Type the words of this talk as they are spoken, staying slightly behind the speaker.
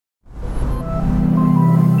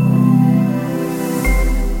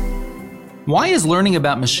Why is learning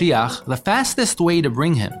about Mashiach the fastest way to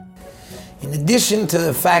bring him? In addition to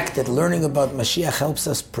the fact that learning about Mashiach helps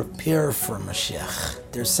us prepare for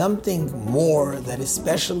Mashiach, there's something more that,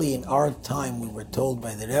 especially in our time, we were told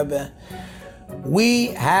by the Rebbe, we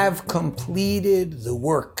have completed the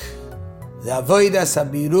work. The Avodas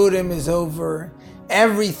HaBirurim is over.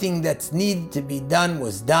 Everything that's needed to be done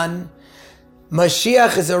was done.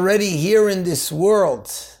 Mashiach is already here in this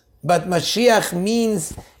world, but Mashiach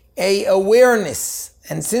means a awareness.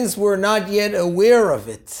 And since we're not yet aware of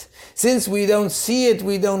it, since we don't see it,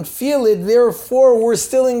 we don't feel it, therefore we're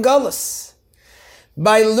still in Galus.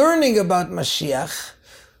 By learning about Mashiach,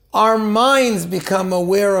 our minds become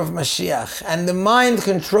aware of Mashiach, and the mind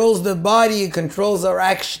controls the body, it controls our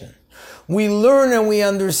action. We learn and we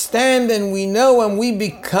understand and we know and we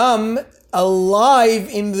become alive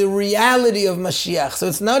in the reality of Mashiach. So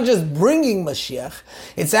it's not just bringing Mashiach,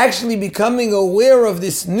 it's actually becoming aware of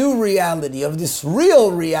this new reality, of this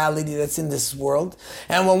real reality that's in this world.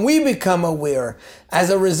 And when we become aware, as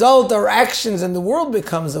a result, our actions and the world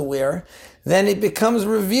becomes aware, then it becomes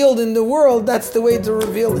revealed in the world. That's the way to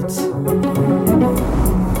reveal it.